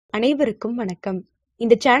அனைவருக்கும் வணக்கம்.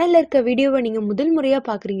 இந்த சேனல்ல இருக்க வீடியோவை நீங்க முதல் முறையா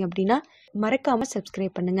பாக்குறீங்க அப்படின்னா மறக்காம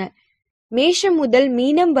சப்ஸ்கிரைப் பண்ணுங்க. மேஷம் முதல்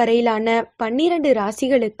மீனம் வரையிலான 12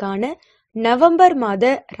 ராசிகளுக்கான நவம்பர் மாத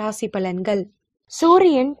ராசி பலன்கள்.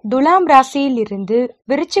 சூரியன் துலாம் ராசியில் இருந்து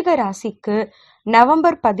விருச்சிக ராசிக்கு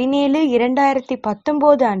நவம்பர் 17,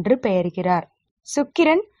 2019 அன்று பெயர்கிறார்.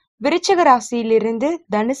 சுக்கிரன் விருச்சிக ராசியிலிருந்து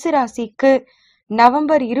தனுசு ராசிக்கு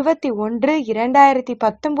நவம்பர் 21,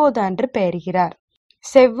 2019 அன்று பெயர்கிறார்.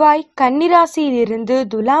 செவ்வாய் கன்னிராசியில் இருந்து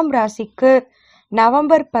துலாம் ராசிக்கு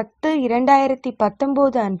நவம்பர் 10,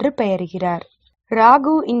 2019 அன்று பெயர்கிறார்.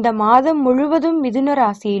 ராகு இந்த மாதம் முழுவதும் மிதுன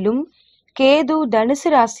ராசியிலும் கேது தனுசு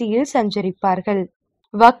ராசியில் சஞ்சரிப்பார்கள்.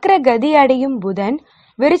 வக்ர கதி அடையும் புதன்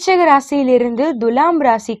விருச்சிக ராசியிலிருந்து துலாம்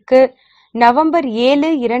ராசிக்கு நவம்பர் 7,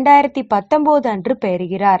 2019 அன்று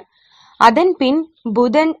பெயர்கிறார். அதன் பின்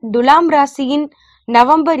புதன் துலாம் ராசியின்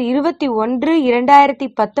நவம்பர் 21,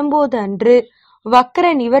 2019 அன்று வக்ர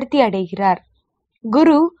நிவர்த்தி அடைகிறார்.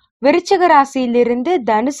 குரு விருச்சிக ராசியிலிருந்து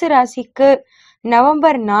தனுசு ராசிக்கு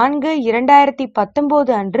நவம்பர் 4,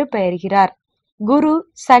 2019 அன்று பெயர்கிறார். குரு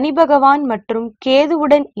சனி பகவான் மற்றும்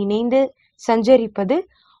கேதுவுடன் இணைந்து சஞ்சரிப்பது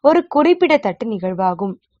ஒரு குறிப்பிடத்தக்க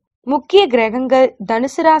நிகழ்வாகும். முக்கிய கிரகங்கள்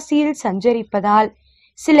தனுசு ராசியில் சஞ்சரிப்பதால்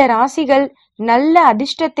சில ராசிகள் நல்ல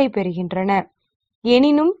அதிர்ஷ்டத்தை பெறுகின்றன.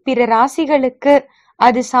 எனினும் பிற ராசிகளுக்கு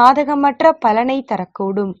அது சாதகமற்ற பலனை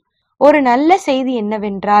தரக்கூடும். ஒரு நல்ல செய்தி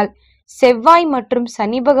என்னவென்றால், செவ்வாய் மற்றும்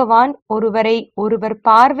சனி பகவான் ஒருவரை ஒருவர்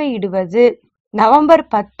பார்வையிடுவது நவம்பர்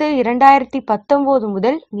 10, 2019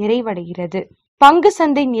 முதல் நிறைவடைகிறது. பங்கு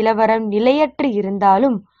சந்தை நிலவரம் நிலையற்று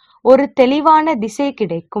இருந்தாலும் ஒரு தெளிவான திசை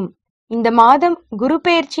கிடைக்கும். இந்த மாதம் குரு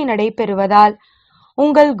பெயர்ச்சி நடைபெறுவதால்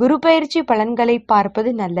உங்கள் குரு பெயர்ச்சி பலன்களை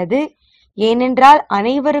பார்ப்பது நல்லது. ஏனென்றால்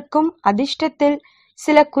அனைவருக்கும் அதிர்ஷ்டத்தில்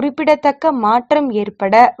சில குறிப்பிடத்தக்க மாற்றம்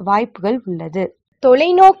ஏற்பட வாய்ப்புகள் உள்ளது.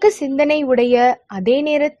 தொலைநோக்கு சிந்தனை உடைய, அதே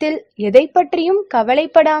நேரத்தில் எதை பற்றியும்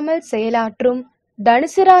கவலைப்படாமல் செயலாற்றும்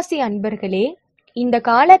தனுசு ராசி அன்பர்களே, இந்த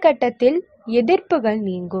காலகட்டத்தில் எதிர்ப்புகள்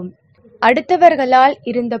நீங்கும். அடுத்தவர்களால்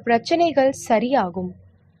இருந்த பிரச்சனைகள் சரியாகும்.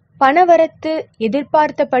 பணவரத்து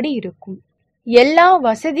எதிர்பார்த்தபடி இருக்கும். எல்லா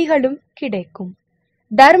வசதிகளும் கிடைக்கும்.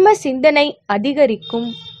 தர்ம சிந்தனை அதிகரிக்கும்.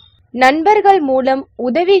 நண்பர்கள் மூலம்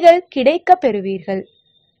உதவிகள் கிடைக்க பெறுவீர்கள்.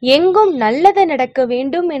 எங்கும் நல்லது நடக்க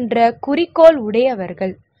வேண்டும் என்ற குறிக்கோள்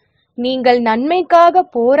உடையவர்கள். நீங்கள் நன்மைக்காக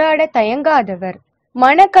போராட தயங்காதவர்.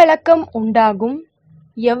 மனக்கலக்கம் உண்டாகும்.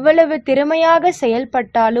 எவ்வளவு திறமையாக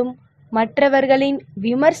செயல்பட்டாலும் மற்றவர்களின்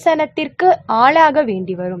விமர்சனத்திற்கு ஆளாக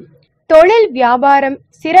வேண்டி வரும். தொழில் வியாபாரம்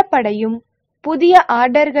சிறப்படையும். புதிய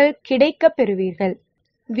ஆர்டர்கள் கிடைக்க பெறுவீர்கள்.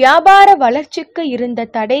 வியாபார வளர்ச்சிக்கு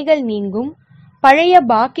இருந்த தடைகள் நீங்கும். பழைய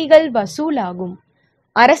பாக்கிகள் வசூலாகும்.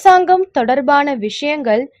 அரசாங்கம் தொடர்பான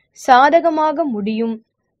விஷயங்கள் சாதகமாக முடியும்.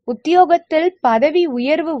 உத்தியோகத்தில் பதவி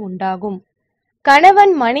உயர்வு உண்டாகும்.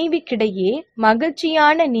 கணவன் மனைவிக்கிடையே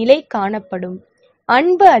மகிழ்ச்சியான நிலை காணப்படும்.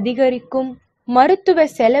 அன்பு அதிகரிக்கும். மருத்துவ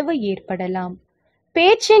செலவு ஏற்படலாம்.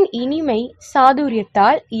 பேச்சின் இனிமை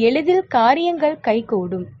சாதுரியத்தால் எளிதில் காரியங்கள்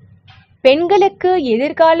கைகூடும். பெண்களுக்கு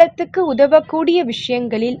எதிர்காலத்துக்கு உதவக்கூடிய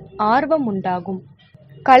விஷயங்களில் ஆர்வம் உண்டாகும்.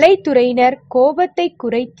 கலைத்துறையினர் கோபத்தை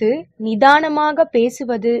குறைத்து நிதானமாக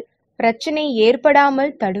பேசுவது பிரச்சனை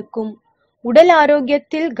ஏற்படாமல் தடுக்கும். உடல்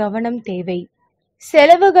ஆரோக்கியத்தில் கவனம் தேவை.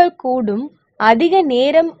 செலவுகள் கூடும். அதிக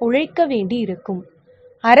நேரம் உழைக்க வேண்டி இருக்கும்.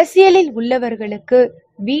 அரசியலில் உள்ளவர்களுக்கு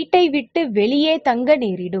வீட்டை விட்டு வெளியே தங்க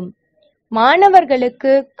நேரிடும்.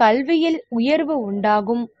 மாணவர்களுக்கு கல்வியில் உயர்வு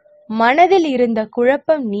உண்டாகும். மனதில் இருந்த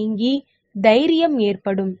குழப்பம் நீங்கி தைரியம்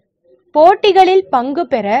ஏற்படும். போட்டிகளில் பங்கு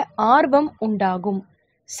பெற ஆர்வம் உண்டாகும்.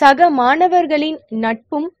 சக மாணவர்களின்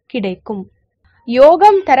நட்பும் கிடைக்கும்.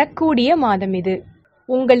 யோகம் தரக்கூடிய மாதம் இது.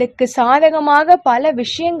 உங்களுக்கு சாதகமாக பல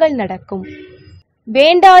விஷயங்கள் நடக்கும்.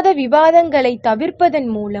 வேண்டாத விவாதங்களை தவிர்ப்பதன்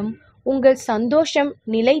மூலம் உங்கள் சந்தோஷம்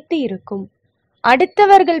நிலைத்து இருக்கும்.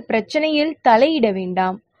 அடுத்தவர்கள் பிரச்சனையில் தலையிட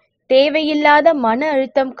வேண்டாம். தேவையில்லாத மன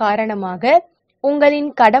அழுத்தம் காரணமாக உங்களின்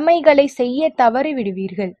கடமைகளை செய்ய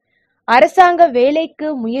தவறிவிடுவீர்கள். அரசாங்க வேலைக்கு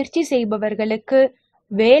முயற்சி செய்பவர்களுக்கு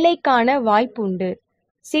வேலைக்கான வாய்ப்புண்டு.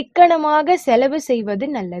 சிக்கனமாக செலவு செய்வது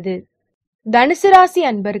நல்லது. தனுசு ராசி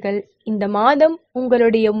அன்பர்கள், இந்த மாதம்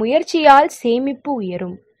உங்களுடைய முயற்சியால் சேமிப்பு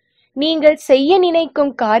உயரும். நீங்கள் செய்ய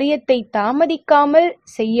நினைக்கும் காரியத்தை தாமதிக்காமல்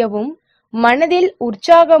செய்யவும் மனதில்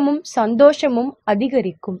உற்சாகமும் சந்தோஷமும்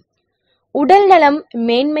அதிகரிக்கும். உடல் நலம்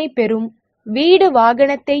மேன்மை பெறும். வீடு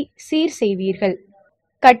வாகனத்தை சீர் செய்வீர்கள்.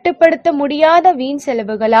 கட்டுப்படுத்த முடியாத வீண்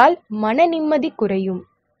செலவுகளால் மன நிம்மதி குறையும்.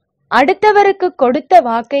 அடுத்தவருக்கு கொடுத்த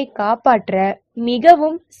வாக்கை காப்பாற்ற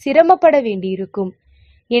மிகவும் சிரமப்பட வேண்டியிருக்கும்.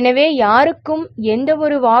 எனவே யாருக்கும் எந்த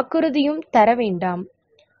ஒரு வாக்குறுதியும் தர வேண்டாம்.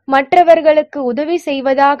 மற்றவர்களுக்கு உதவி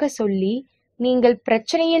செய்வதாக சொல்லி நீங்கள்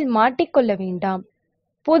பிரச்சனையில் மாட்டிக்கொள்ள வேண்டாம்.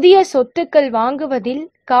 புதிய சொத்துக்கள் வாங்குவதில்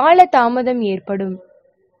கால தாமதம் ஏற்படும்.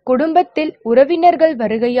 குடும்பத்தில் உறவினர்கள்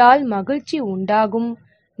வருகையால் மகிழ்ச்சி உண்டாகும்.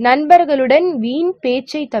 நண்பர்களுடன் வீண்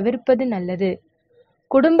பேச்சை தவிர்ப்பது நல்லது.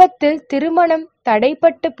 குடும்பத்தில் திருமணம்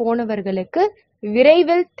தடைப்பட்டு போனவர்களுக்கு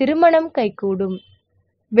விரைவில் திருமணம் கைகூடும்.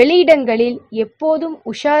 வெளியிடங்களில் எப்போதும்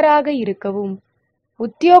உஷாராக இருக்கவும்.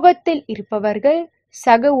 உத்தியோகத்தில் இருப்பவர்கள்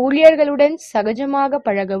சக ஊழியர்களுடன் சகஜமாக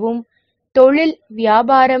பழகவும். தொழில்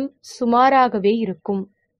வியாபாரம் சுமாராகவே இருக்கும்.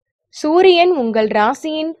 சூரியன் உங்கள்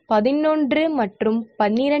ராசியின் 11 மற்றும்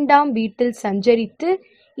 12ஆம் வீட்டில் சஞ்சரித்து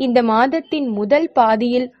இந்த மாதத்தின் முதல்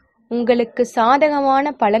பாதியில் உங்களுக்கு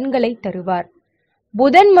சாதகமான பலன்களை தருவார்.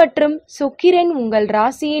 புதன் மற்றும் சுக்கிரன் உங்கள்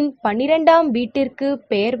ராசியின் 12ஆம் வீட்டிற்கு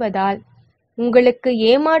பெயர்வதால் உங்களுக்கு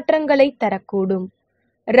ஏமாற்றங்களை தரக்கூடும்.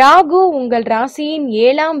 ராகு உங்கள் ராசியின்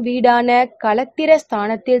 7ஆம் வீடான களத்திர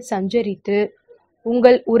ஸ்தானத்தில் சஞ்சரித்து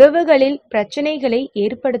உங்கள் உறவுகளில் பிரச்சனைகளை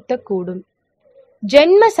ஏற்படுத்தக்கூடும்.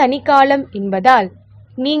 ஜென்ம சனிக்காலம் என்பதால்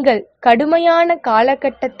நீங்கள் கடுமையான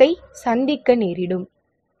காலகட்டத்தை சந்திக்க நேரிடும்.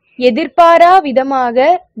 எதிர்பாரா விதமாக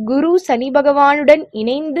குரு சனி பகவானுடன்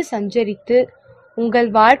இணைந்து சஞ்சரித்து உங்கள்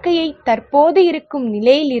வாழ்க்கையை தற்போது இருக்கும்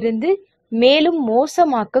நிலையிலிருந்து மேலும்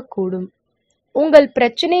மோசமாக்க கூடும். உங்கள்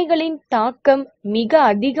பிரச்சனைகளின் தாக்கம் மிக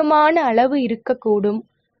அதிகமான அளவு இருக்கக்கூடும்.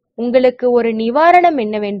 உங்களுக்கு ஒரு நிவாரணம்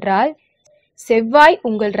என்னவென்றால் செவ்வாய்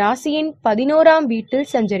உங்கள் ராசியின் 11ஆம் வீட்டில்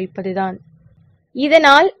சஞ்சரிப்பதுதான்.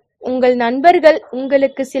 இதனால் உங்கள் நண்பர்கள்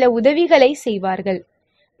உங்களுக்கு சில உதவிகளை செய்வார்கள்.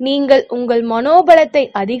 நீங்கள் உங்கள் மனோபலத்தை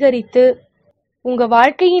அதிகரித்து உங்க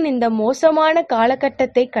வாழ்க்கையின் இந்த மோசமான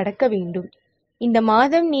காலகட்டத்தை கடக்க வேண்டும். இந்த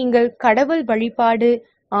மாதம் நீங்கள் கடவுள் வழிபாடு,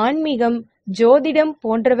 ஆன்மீகம், ஜோதிடம்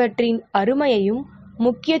போன்றவற்றின் அருமையையும்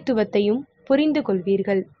முக்கியத்துவத்தையும் புரிந்து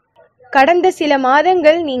கொள்வீர்கள். கடந்த சில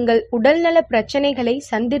மாதங்கள் நீங்கள் உடல்நல பிரச்சனைகளை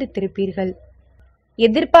சந்தித்திருப்பீர்கள்.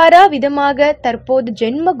 எதிர்பாரா விதமாக தற்போது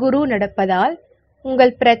ஜென்ம குரு நடப்பதால்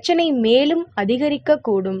உங்கள் பிரச்சனை மேலும் அதிகரிக்க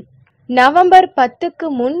கூடும். நவம்பர் 10க்கு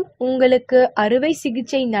முன் உங்களுக்கு அறுவை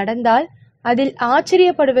சிகிச்சை நடந்தால் அதில்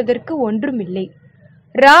ஆச்சரியப்படுவதற்கு ஒன்றுமில்லை.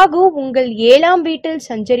 ராகு உங்கள் 7ஆம் வீட்டில்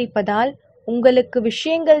சஞ்சரிப்பதால் உங்களுக்கு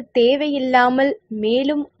விஷயங்கள் தேவையில்லாமல்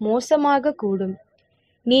மேலும் மோசமாக கூடும்.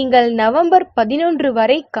 நீங்கள் நவம்பர் 11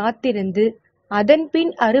 வரை காத்திருந்து அதன்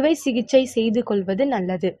பின் அறுவை சிகிச்சை செய்து கொள்வது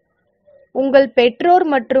நல்லது. உங்கள் பெற்றோர்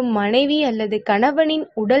மற்றும் மனைவி அல்லது கணவனின்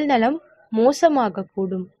உடல் நலம் மோசமாக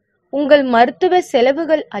கூடும். உங்கள் மருத்துவ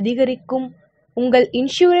செலவுகள் அதிகரிக்கும். உங்கள்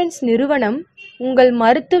இன்சூரன்ஸ் நிறுவனம் உங்கள்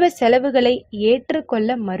மருத்துவ செலவுகளை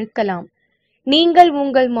ஏற்றுக்கொள்ள மறுக்கலாம். நீங்கள்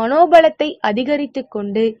உங்கள் மனோபலத்தை அதிகரித்து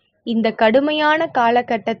கொண்டு இந்த கடுமையான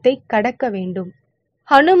காலகட்டத்தை கடக்க வேண்டும்.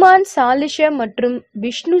 ஹனுமான் சாலிஷ மற்றும்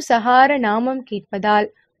விஷ்ணு சகார நாமம் கேட்பதால்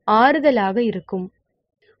ஆறுதலாக இருக்கும்.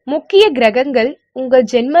 முக்கிய கிரகங்கள் உங்கள்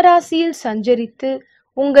ஜென்மராசியில் சஞ்சரித்து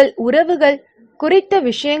உங்கள் உறவுகள் குறித்த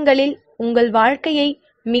விஷயங்களில் உங்கள் வாழ்க்கையை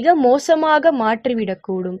மிக மோசமாக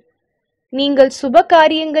மாற்றிவிடக்கூடும். நீங்கள் சுப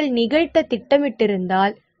காரியங்கள் நிகழ்த்த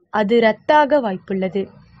திட்டமிட்டிருந்தால் அது ரத்தாக வாய்ப்புள்ளது.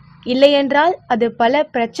 இல்லையென்றால் அது பல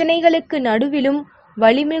பிரச்சனைகளுக்கு நடுவிலும்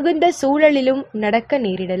வலிமிகுந்த சூழலிலும் நடக்க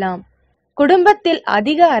நேரிடலாம். குடும்பத்தில்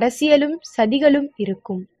அதிக அரசியலும் சதிகளும்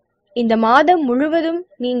இருக்கும். இந்த மாதம் முழுவதும்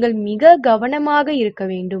நீங்கள் மிக கவனமாக இருக்க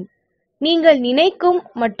வேண்டும். நீங்கள் நினைக்கும்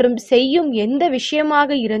மற்றும் செய்யும் எந்த விஷயமாக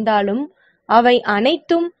இருந்தாலும் அவை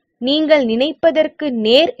அனைத்தும் நீங்கள் நினைப்பதற்கு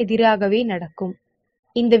நேர் எதிராகவே நடக்கும்.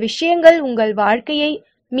 இந்த விஷயங்கள் உங்கள் வாழ்க்கையை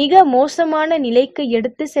மிக மோசமான நிலைக்கு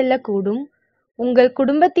எடுத்து செல்லக்கூடும். உங்கள்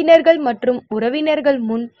குடும்பத்தினர்கள் மற்றும் உறவினர்கள்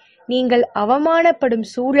முன் நீங்கள் அவமானப்படும்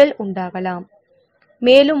சூழல் உண்டாகலாம்.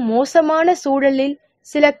 மேலும் மோசமான சூழலில்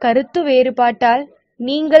சில கருத்து வேறுபாட்டால்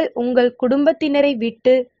நீங்கள் உங்கள் குடும்பத்தினரை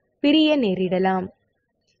விட்டு பிரிய நேரிடலாம்.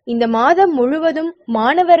 இந்த மாதம் முழுவதும்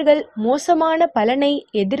மாணவர்கள் மோசமான பலனை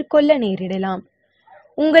எதிர்கொள்ள நேரிடலாம்.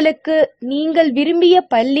 உங்களுக்கு நீங்கள் விரும்பிய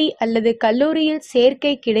பள்ளி அல்லது கல்லூரியில்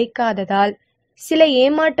சேர்க்கை கிடைக்காததால் சில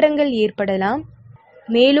ஏமாற்றங்கள் ஏற்படலாம்.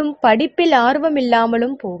 மேலும் படிப்பில்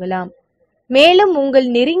ஆர்வமில்லாமலும் போகலாம். மேலும் உங்கள்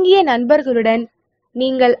நெருங்கிய நண்பர்களுடன்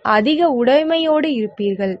நீங்கள் அதிக உடைமையோடு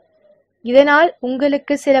இருப்பீர்கள். இதனால்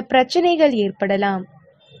உங்களுக்கு சில பிரச்சனைகள் ஏற்படலாம்.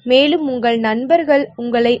 மேலும் உங்கள் நண்பர்கள்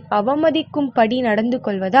உங்களை அவமதிக்கும்படி நடந்து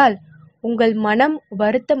கொள்வதால் உங்கள் மனம்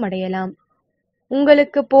வருத்தமடையலாம்.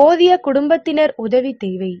 உங்களுக்கு போதிய குடும்பத்தினர் உதவி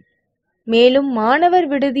தேவை. மேலும் மாணவர்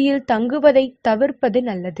விடுதியில் தங்குவதை தவிர்ப்பது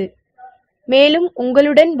நல்லது. மேலும்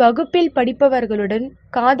உங்களுடன் வகுப்பில் படிப்பவர்களுடன்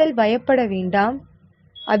காதல் வயப்பட வேண்டாம்.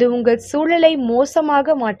 அது உங்கள் சூழலை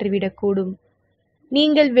மோசமாக மாற்றிவிடக்கூடும்.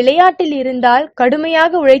 நீங்கள் விளையாட்டில் இருந்தால்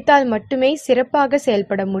கடுமையாக உழைத்தால் மட்டுமே சிறப்பாக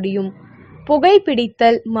செயல்பட முடியும்.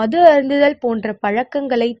 புகைப்பிடித்தல், மது அருந்துதல் போன்ற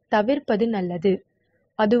பழக்கங்களை தவிர்ப்பது நல்லது.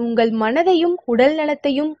 அது உங்கள் மனதையும் உடல்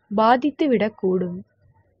நலத்தையும் பாதித்து விடக்கூடும்.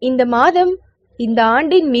 இந்த மாதம் இந்த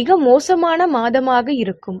ஆண்டின் மிக மோசமான மாதமாக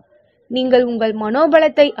இருக்கும். நீங்கள் உங்கள்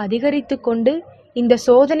மனோபலத்தை அதிகரித்துக் கொண்டு இந்த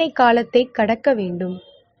சோதனை காலத்தை கடக்க வேண்டும்.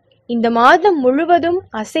 இந்த மாதம் முழுவதும்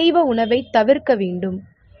அசைவ உணவை தவிர்க்க வேண்டும்.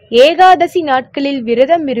 ஏகாதசி நாட்களில்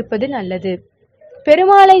விரதம் இருப்பது நல்லது.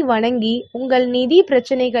 பெருமாளை வணங்கி உங்கள் நிதி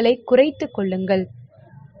பிரச்சனைகளை குறைத்துக் கொள்ளுங்கள்.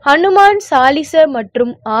 ஹனுமான் சாலிச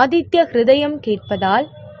மற்றும் ஆதித்ய ஹிருதயம் கேட்பதால்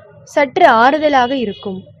சற்று ஆறுதலாக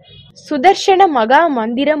இருக்கும். சுதர்ஷன மகா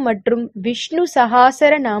மந்திரம் மற்றும் விஷ்ணு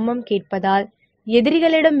சகாசர நாமம் கேட்பதால்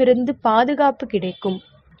எதிரிகளிடமிருந்து பாதுகாப்பு கிடைக்கும்.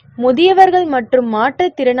 முதியவர்கள் மற்றும்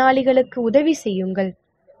மாற்றுத்திறனாளிகளுக்கு உதவி செய்யுங்கள்.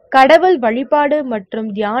 கடவுள் வழிபாடு மற்றும்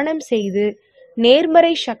தியானம் செய்து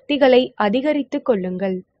நேர்மறை சக்திகளை அதிகரித்துக்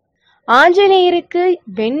கொள்ளுங்கள். ஆஞ்சநேயருக்கு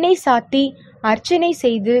வெண்ணெய் சாத்தி அர்ச்சனை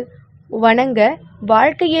செய்து வணங்க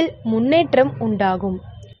வாழ்க்கையில் முன்னேற்றம் உண்டாகும்.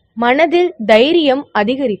 மனதில் தைரியம்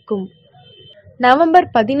அதிகரிக்கும். நவம்பர்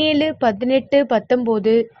 17, 18,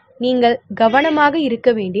 19 நீங்கள் கவனமாக இருக்க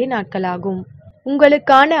வேண்டிய நாட்களாகும்.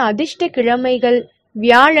 உங்களுக்கான அதிர்ஷ்ட கிழமைகள்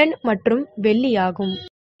வியாழன் மற்றும் வெள்ளியாகும்.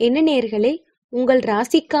 என்ன நேயர்களே, உங்கள்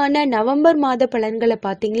ராசிக்கான நவம்பர் மாத பலன்களை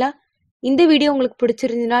பார்த்தீங்களா? இந்த வீடியோ உங்களுக்கு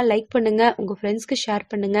பிடிச்சிருந்ததுன்னா லைக் பண்ணுங்க, உங்க ஃப்ரெண்ட்ஸ்க்கு ஷேர்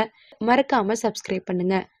பண்ணுங்க, மறக்காம சப்ஸ்கிரைப்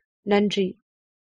பண்ணுங்க. நன்றி.